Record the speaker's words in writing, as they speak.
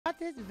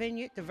Martha's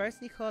Vineyard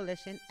Diversity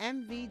Coalition,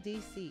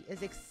 MVDC,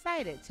 is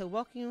excited to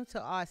welcome you to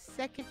our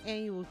second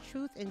annual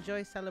Truth and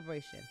Joy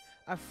celebration,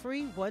 a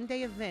free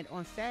one-day event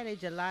on Saturday,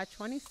 July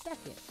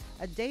 22nd,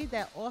 a day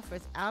that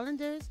offers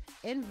islanders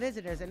and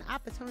visitors an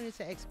opportunity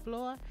to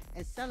explore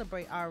and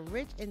celebrate our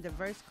rich and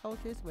diverse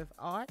cultures with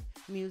art,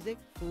 music,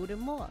 food,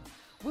 and more.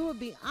 We will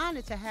be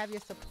honored to have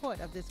your support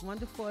of this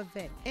wonderful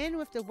event and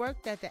with the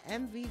work that the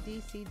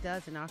MVDC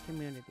does in our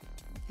community.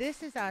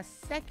 This is our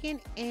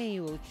second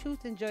annual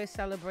Truth and Joy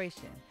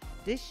celebration.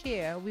 This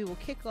year, we will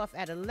kick off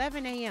at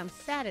 11 a.m.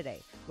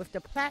 Saturday with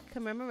the plaque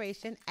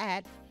commemoration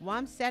at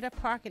Wamsutta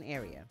Parking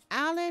Area.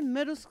 Island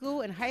Middle School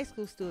and High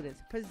School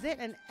students present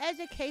an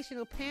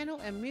educational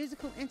panel and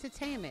musical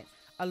entertainment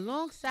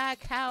alongside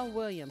Kyle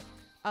Williams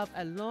of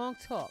A Long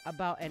Talk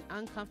About an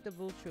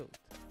Uncomfortable Truth.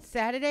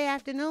 Saturday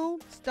afternoon,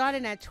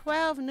 starting at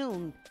 12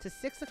 noon to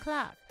 6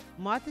 o'clock,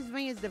 Martha's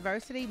Vineyard's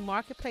Diversity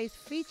Marketplace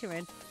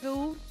featuring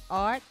food,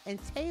 art, and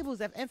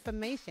tables of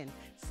information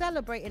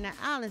celebrating the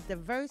island's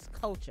diverse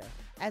culture,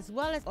 as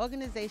well as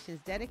organizations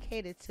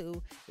dedicated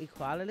to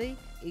equality,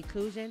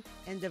 inclusion,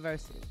 and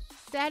diversity.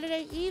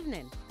 Saturday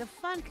evening, the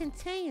fun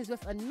continues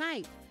with a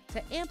night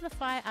to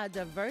amplify our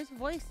diverse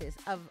voices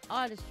of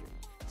artistry.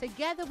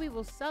 Together, we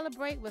will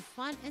celebrate with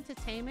fun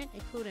entertainment,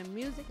 including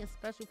music and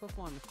special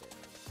performances.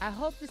 I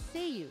hope to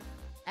see you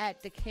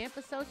at the Camp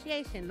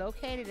Association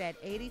located at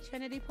 80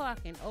 Trinity Park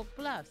in Oak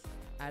Bluffs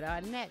at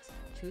our next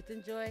Truth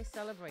and Joy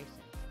celebration.